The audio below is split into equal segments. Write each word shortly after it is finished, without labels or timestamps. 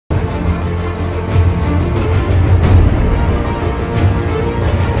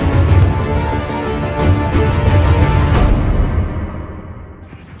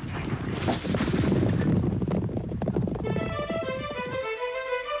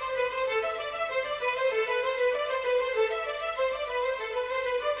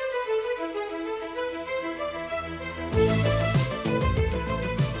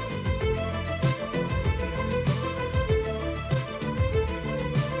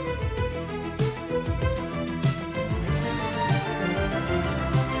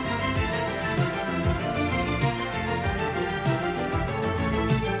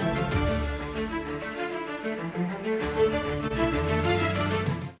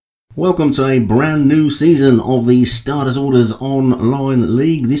Welcome to a brand new season of the Starters Orders Online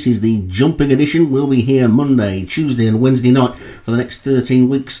League. This is the jumping edition. We'll be here Monday, Tuesday and Wednesday night for the next 13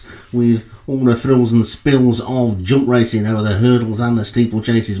 weeks with all the thrills and spills of jump racing over the hurdles and the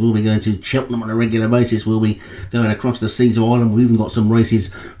steeplechases. We'll be going to Cheltenham on a regular basis. We'll be going across the seas of Ireland. We've even got some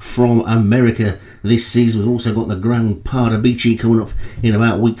races from America this season. We've also got the Grand Pardubice coming up in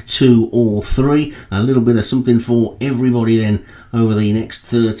about week 2 or 3. A little bit of something for everybody then over the next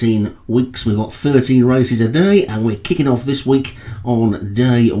 13 weeks. We've got 13 races a day, and we're kicking off this week on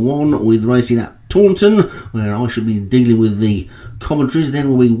day 1 with racing at Taunton, where I should be dealing with the commentaries. Then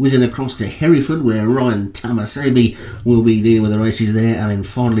we'll be whizzing across to Hereford, where Ryan Tamasebi will be dealing with the races there, and then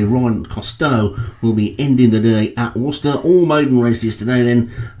finally Ryan Costello will be ending the day at Worcester. All maiden races today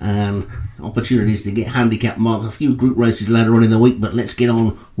then, and opportunities to get handicap marks. A few group races later on in the week, but let's get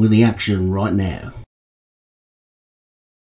on with the action right now.